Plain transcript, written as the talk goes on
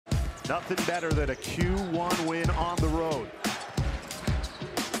Nothing better than a Q1 win on the road.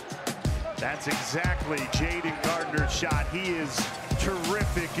 That's exactly Jaden Gardner's shot. He is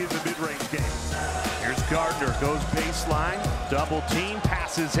terrific in the mid-range game. Here's Gardner, goes baseline, double team,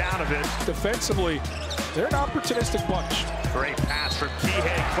 passes out of it. Defensively, they're an opportunistic bunch. Great pass from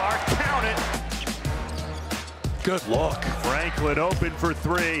Kihei Clark, count it. Good look. Franklin open for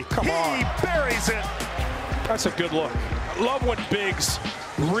three. Come on. He buries it. That's a good look. I love when bigs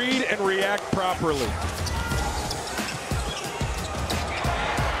read and react properly.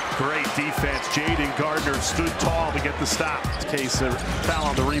 Great defense. Jaden Gardner stood tall to get the stop. Case foul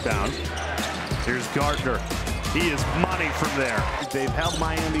on the rebound. Here's Gardner. He is money from there. They've held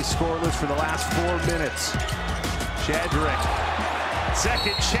Miami scoreless for the last 4 minutes. Shedrick.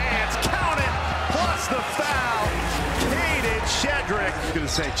 Second chance. Count it. Plus the foul. Caden Shedrick. I was going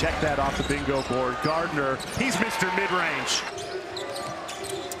to say, check that off the bingo board. Gardner. He's Mr. Midrange.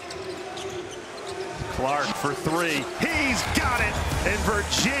 Clark for three. He's got it. And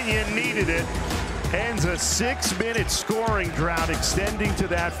Virginia needed it. Ends a 6-minute scoring drought extending to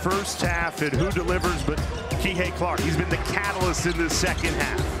that first half. And who delivers but Kihei Clark. He's been the catalyst in the second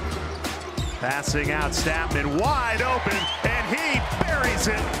half. Passing out Statman wide open. And he buries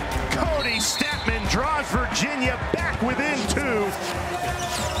it. Cody Statman draws Virginia back within 2.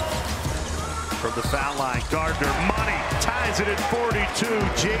 From the foul line, Gardner, money, ties it at 42.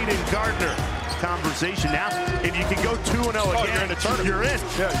 Jaden Gardner. Conversation now. If you can go 2-0 again, you're in the tournament. You're in.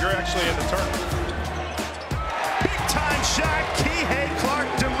 Yeah, you're actually in the tournament. Big time shot. Kihei Clark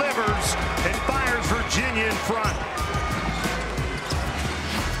delivers and fires Virginia in front.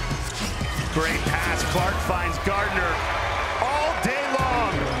 Great pass. Clark finds Gardner all day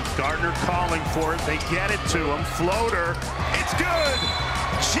long. Gardner calling for it. They get it to him. Floater. It's good.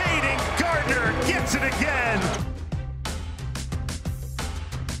 Jaden Gardner gets it again.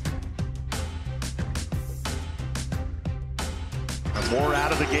 More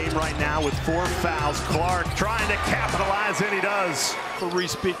out of the game right now with 4 fouls. Clark trying to capitalize, and he does.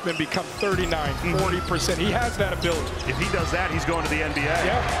 Reese Beekman become 39, 40%. He has that ability. If he does that, he's going to the NBA.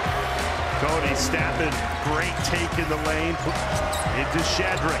 Yeah. Cody Statman, great take in the lane. Into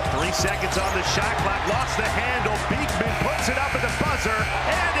Shedrick. 3 seconds on the shot clock. Lost the handle. Beekman puts it up at the buzzer,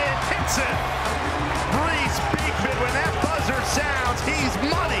 and it hits it. Reese Beekman, when that buzzer sounds, he's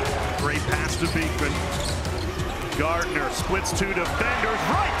money. Great pass to Beekman. Gardner splits 2 defenders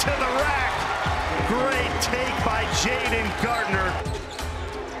right to the rack. Great take by Jaden Gardner.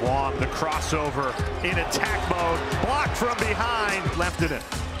 Wong, the crossover in attack mode. Blocked from behind. Left in it.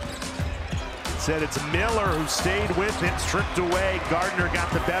 Said it's Miller who stayed with it. Stripped away. Gardner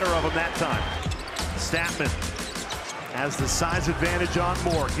got the better of him that time. Statman has the size advantage on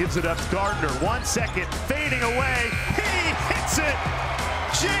Moore. Gives it up Gardner. 1 second. Fading away. He hits it.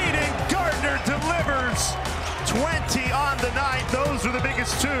 Jaden Gardner delivers. 20 on the night. Those are the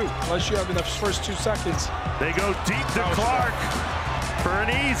biggest 2. Unless you have enough first 2 seconds. They go deep to Clark for an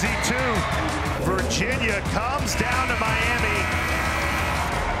easy 2. Virginia comes down to Miami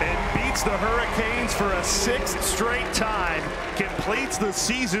and beats the Hurricanes for a 6th straight time. Completes the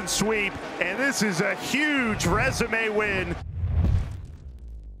season sweep, and this is a huge resume win.